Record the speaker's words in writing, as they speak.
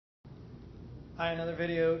Hi, another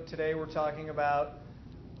video. Today we're talking about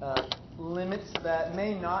limits that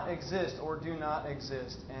may not exist or do not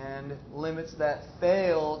exist, and limits that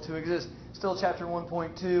fail to exist. Still chapter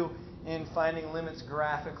 1.2 in finding limits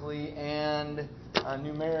graphically and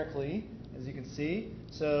numerically, as you can see.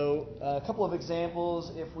 So a couple of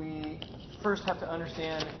examples. If we first have to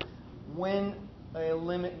understand when a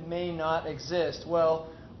limit may not exist, well,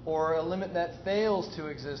 or a limit that fails to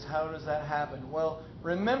exist, how does that happen? Well,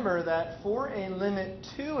 remember that for a limit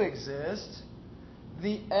to exist,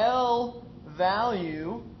 the L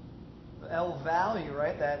value,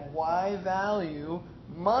 right, that y value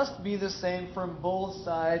must be the same from both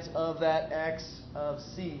sides of that x of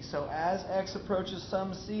c. So as x approaches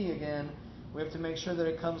some c again, we have to make sure that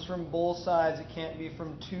it comes from both sides. It can't be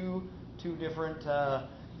from two different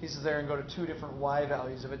pieces there and go to two different y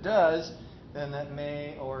values. If it does, then that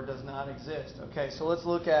may or does not exist. Okay, so let's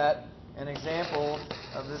look at an example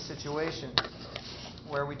of this situation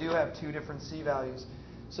where we do have two different c values.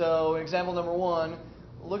 So example number one,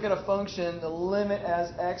 look at a function, the limit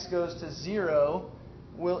as x goes to 0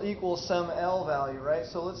 will equal some L value, right?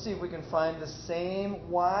 So let's see if we can find the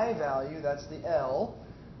same y value, that's the L,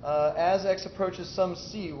 as x approaches some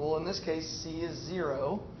c. Well, in this case, c is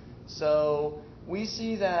 0. So we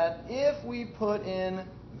see that if we put in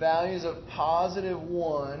values of positive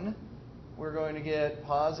 1, we're going to get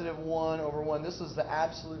positive 1 over 1. This is the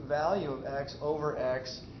absolute value of x over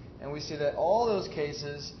x. And we see that all those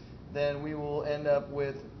cases, then we will end up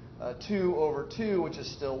with 2 over 2, which is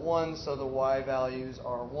still 1, so the y values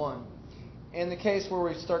are 1. In the case where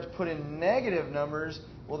we start to put in negative numbers,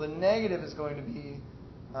 well, the negative is going to be,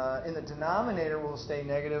 in the denominator will stay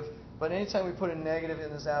negative, but anytime we put a negative in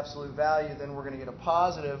this absolute value, then we're going to get a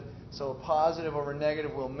positive. So a positive over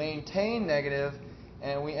negative will maintain negative,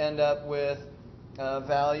 and we end up with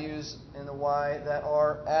values in the y that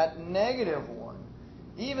are at negative 1.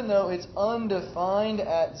 Even though it's undefined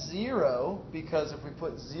at 0, because if we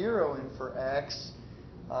put 0 in for x,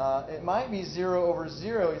 it might be 0 over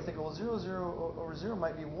 0. You think, well, 0 over 0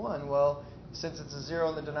 might be 1. Well, since it's a 0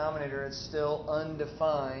 in the denominator, it's still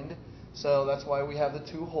undefined. So that's why we have the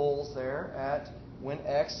two holes there at when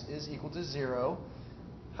x is equal to 0.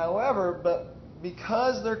 However, but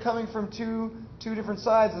because they're coming from two different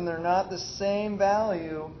sides and they're not the same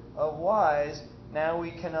value of y's, now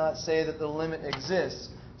we cannot say that the limit exists.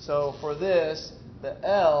 So for this, the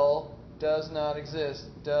L does not exist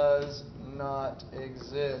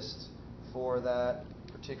for that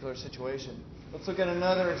particular situation. Let's look at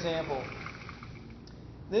another example.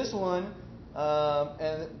 This one,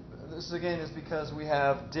 and this again is because we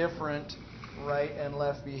have different right and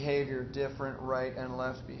left behavior,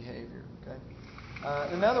 Okay.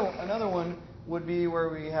 Another one would be where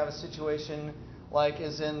we have a situation like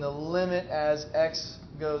is in the limit as x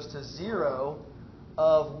goes to 0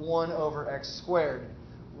 of 1 over x squared.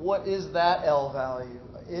 What is that L value?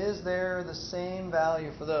 Is there the same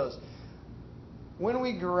value for those? When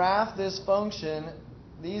we graph this function,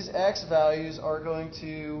 these x values are going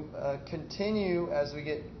to continue as we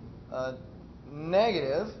get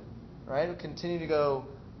negative, right? It'll continue to go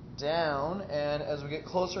down, and as we get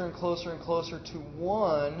closer and closer and closer to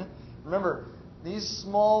 1, remember, these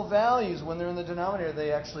small values, when they're in the denominator,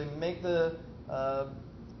 they actually make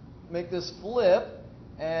this flip,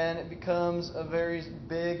 and it becomes a very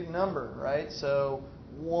big number, right? So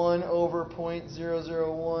 1 over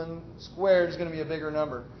 0.001 squared is going to be a bigger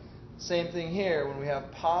number. Same thing here. When we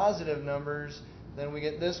have positive numbers, then we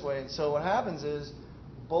get this way. And so what happens is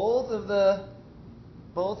both of the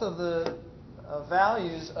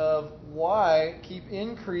values of y keep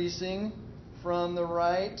increasing from the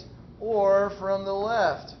right or from the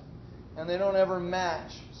left, and they don't ever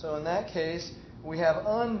match. So in that case, we have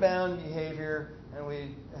unbound behavior, and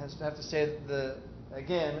we have to say that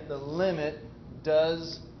the limit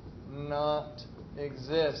does not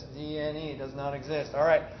exist. DNE does not exist. All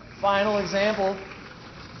right, final example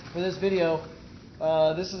for this video.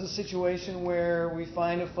 This is a situation where we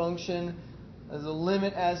find a function as a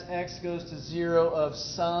limit as x goes to 0 of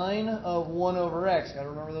sine of 1 over x. Got to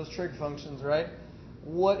remember those trig functions, right?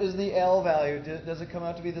 What is the L value? Does it come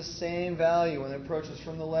out to be the same value when it approaches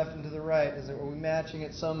from the left and to the right? Are we matching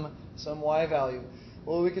at some y value?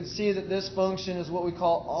 Well, we can see that this function is what we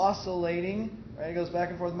call oscillating, right? It goes back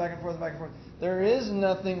and forth, back and forth, back and forth. There is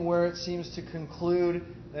nothing where it seems to conclude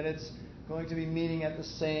that it's going to be meeting at the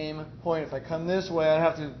same point. If I come this way, I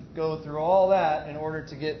have to go through all that in order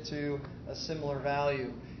to get to a similar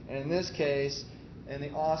value. And in this case, in the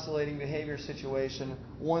oscillating behavior situation,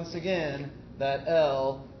 once again, that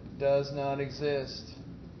L does not exist.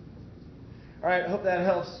 All right, I hope that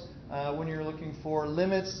helps when you're looking for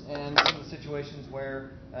limits and some of the situations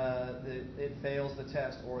where it fails the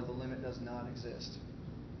test or the limit does not exist.